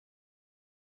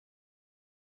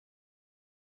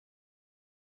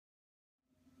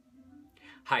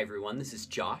Hi everyone, this is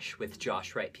Josh with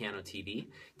Josh Wright Piano TV.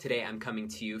 Today I'm coming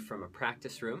to you from a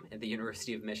practice room at the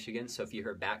University of Michigan, so if you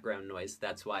hear background noise,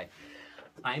 that's why.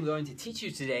 I'm going to teach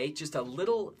you today just a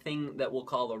little thing that we'll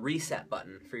call a reset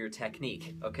button for your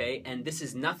technique, okay? And this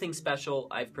is nothing special.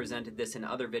 I've presented this in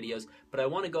other videos, but I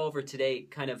want to go over today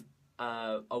kind of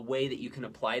a way that you can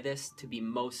apply this to be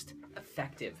most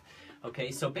effective,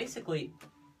 okay? So basically,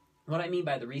 what I mean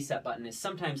by the reset button is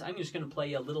sometimes I'm just going to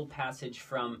play a little passage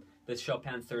from the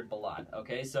Chopin Third Ballade,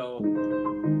 okay? So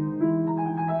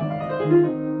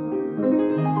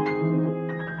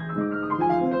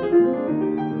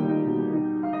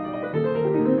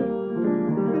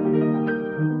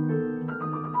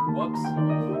whoops.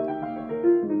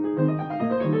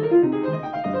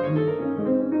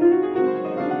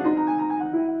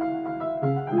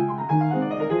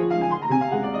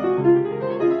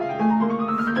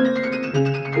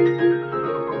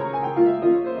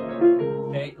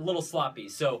 Okay, a little sloppy,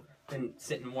 so been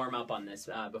sit and warm up on this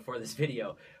before this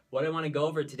video. What I want to go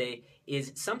over today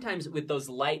is sometimes with those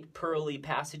light, pearly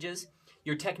passages,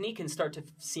 your technique can start to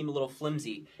seem a little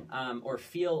flimsy or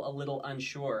feel a little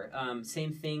unsure.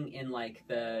 Same thing in like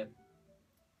I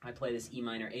play this E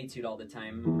minor etude all the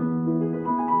time.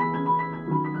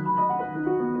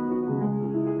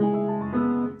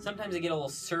 Sometimes I get a little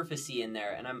surfacey in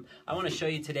there, and I want to show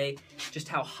you today just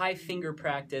how high finger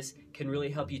practice can really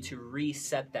help you to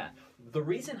reset that. The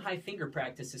reason high finger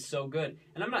practice is so good,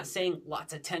 and I'm not saying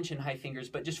lots of tension high fingers,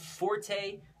 but just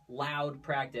forte, loud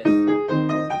practice. Oh.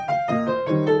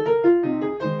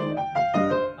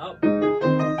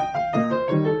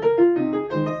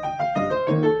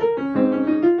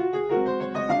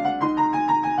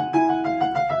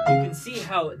 You can see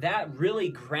how that really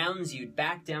grounds you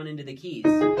back down into the keys.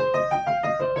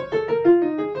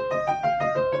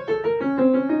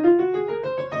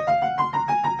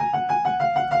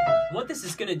 What this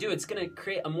is going to do, it's going to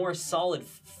create a more solid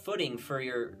footing for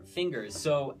your fingers.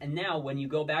 So, and now when you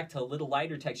go back to a little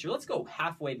lighter texture, let's go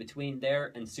halfway between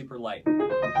there and super light.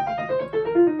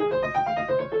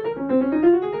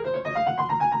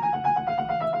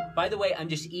 By the way, I'm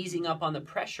just easing up on the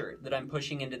pressure that I'm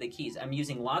pushing into the keys. I'm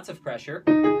using lots of pressure.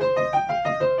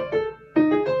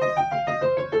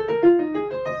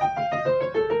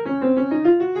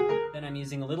 Then I'm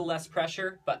using a little less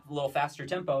pressure, but a little faster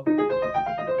tempo.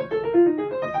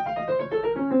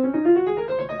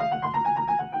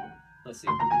 Let's see.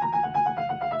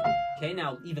 Okay,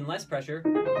 now even less pressure.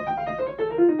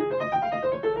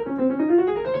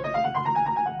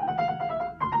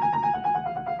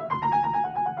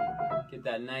 Get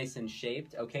that nice and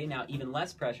shaped. Okay, now even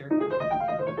less pressure.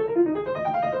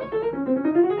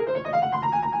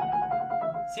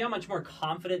 See how much more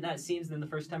confident that seems than the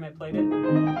first time I played it?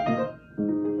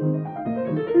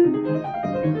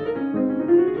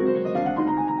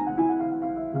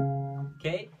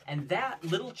 Okay, and that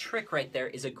little trick right there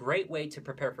is a great way to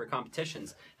prepare for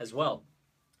competitions as well.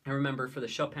 I remember for the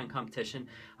Chopin competition,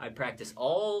 I practiced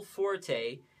all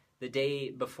forte the day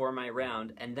before my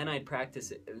round, and then I'd practice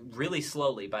it really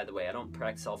slowly, by the way. I don't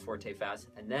practice all forte fast,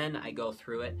 and then I go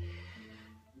through it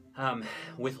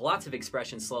with lots of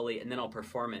expression slowly, and then I'll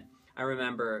perform it. I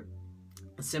remember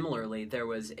similarly, there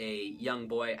was a young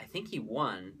boy, I think he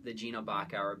won the Gino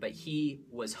Bachauer, but he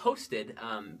was hosted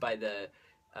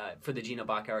for the Gino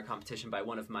Bachauer competition by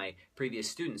one of my previous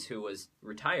students who was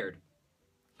retired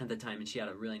at the time, and she had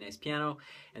a really nice piano,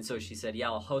 and so she said,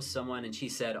 yeah, I'll host someone, and she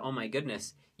said, oh my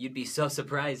goodness, you'd be so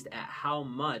surprised at how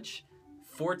much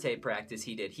forte practice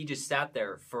he did. He just sat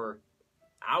there for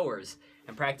hours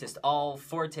and practiced all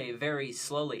forte very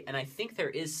slowly, and I think there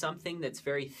is something that's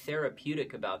very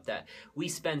therapeutic about that. We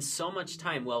spend so much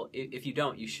time, well, if you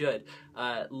don't, you should,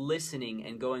 listening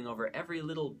and going over every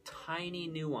little tiny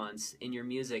nuance in your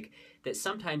music that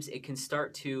sometimes you can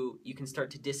start to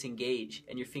disengage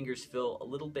and your fingers feel a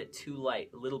little bit too light,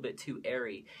 a little bit too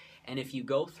airy. And if you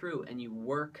go through and you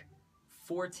work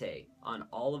forte on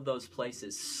all of those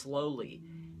places slowly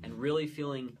and really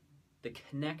feeling the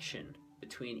connection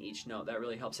between each note, that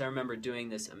really helps. I remember doing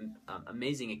this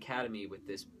amazing academy with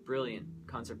this brilliant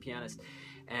concert pianist,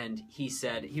 and he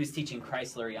said, he was teaching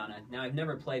Chrysleriana. Now, I've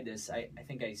never played this. I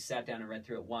think I sat down and read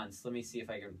through it once. Let me see if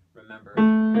I can remember.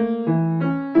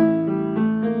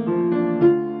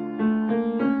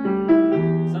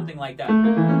 Something like that.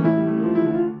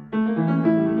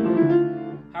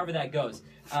 However that goes.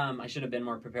 I should have been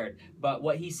more prepared. But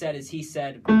what he said is, he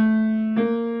said,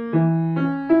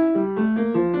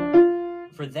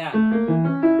 for that,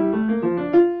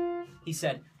 he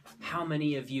said, how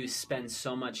many of you spend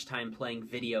so much time playing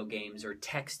video games or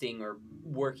texting or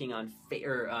working on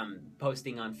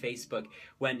posting on Facebook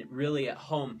when really at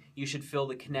home you should feel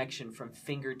the connection from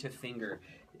finger to finger,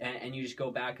 and you just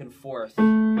go back and forth.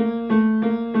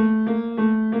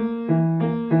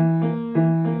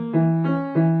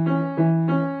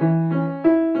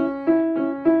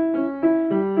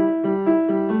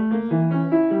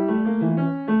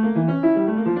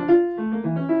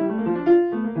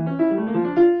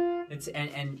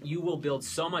 And you will build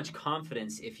so much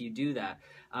confidence if you do that.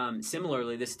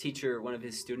 Similarly, this teacher, one of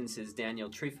his students is Daniel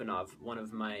Trifonov, one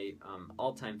of my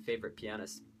all-time favorite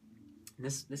pianists.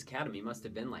 This academy must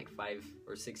have been like 5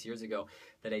 or 6 years ago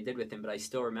that I did with him, but I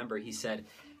still remember he said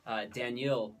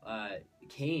Daniel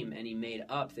came and he made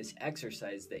up this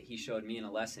exercise that he showed me in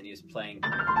a lesson. He was playing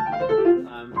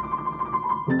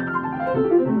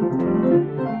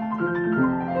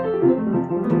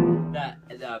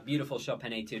that beautiful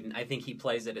Chopin etude, and I think he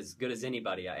plays it as good as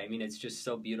anybody. I mean, it's just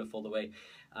so beautiful the way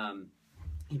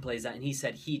he plays that. And he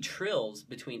said he trills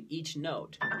between each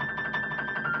note.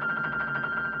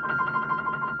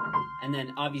 And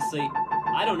then, obviously,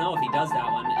 I don't know if he does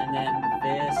that one. And then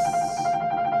this,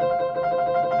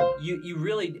 you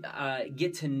really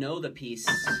get to know the piece.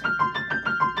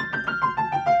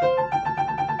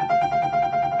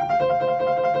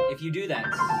 If you do that.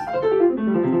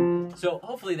 So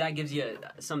hopefully that gives you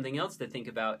something else to think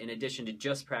about in addition to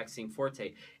just practicing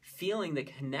forte. Feeling the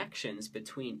connections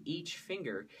between each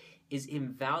finger is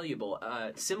invaluable.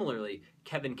 Similarly,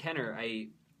 Kevin Kenner,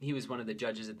 he was one of the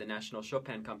judges at the National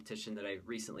Chopin competition that I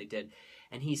recently did,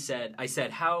 and I said, I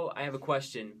have a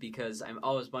question because I'm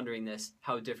always wondering this,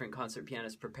 how different concert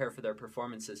pianists prepare for their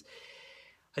performances.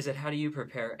 I said, how do you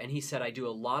prepare? And he said, I do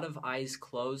a lot of eyes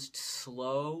closed,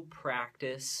 slow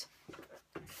practice,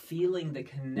 feeling the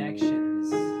connections.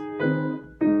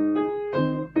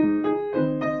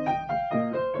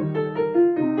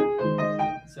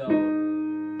 So,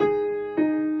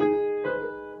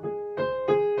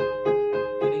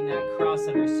 getting that cross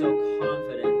under so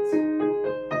confident.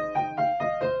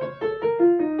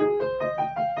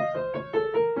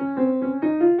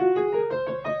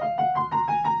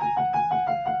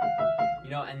 You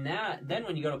know, and then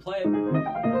when you go to play it,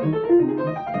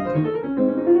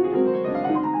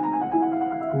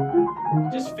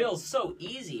 it just feels so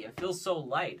easy. It feels so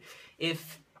light.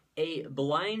 If a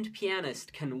blind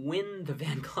pianist can win the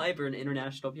Van Cliburn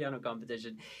International Piano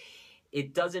Competition,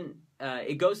 it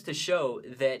goes to show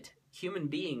that human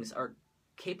beings are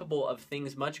capable of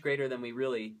things much greater than we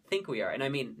really think we are. And I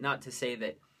mean, not to say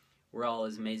that we're all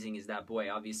as amazing as that boy.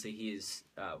 Obviously, he is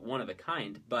one of a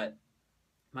kind, but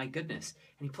my goodness.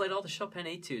 And he played all the Chopin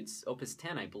etudes, Opus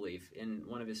 10, I believe, in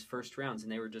one of his first rounds,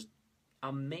 and they were just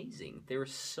amazing. They were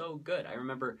so good. I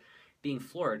remember being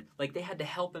floored. Like, they had to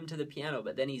help him to the piano,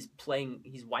 but then he's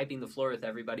wiping the floor with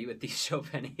everybody with these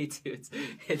Chopin etudes.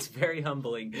 It's very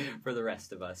humbling for the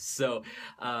rest of us. So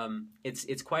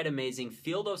it's quite amazing.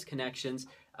 Feel those connections,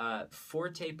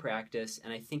 forte practice,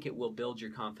 and I think it will build your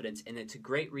confidence, and it's a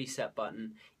great reset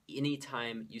button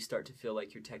anytime you start to feel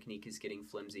like your technique is getting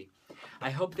flimsy. I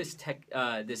hope this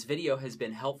video has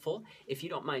been helpful. If you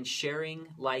don't mind sharing,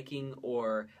 liking,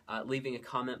 or leaving a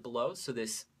comment below so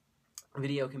this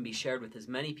video can be shared with as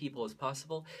many people as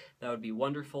possible, that would be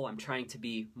wonderful. I'm trying to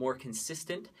be more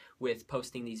consistent with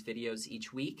posting these videos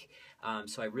each week,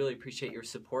 so I really appreciate your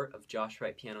support of Josh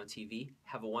Wright Piano TV.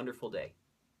 Have a wonderful day.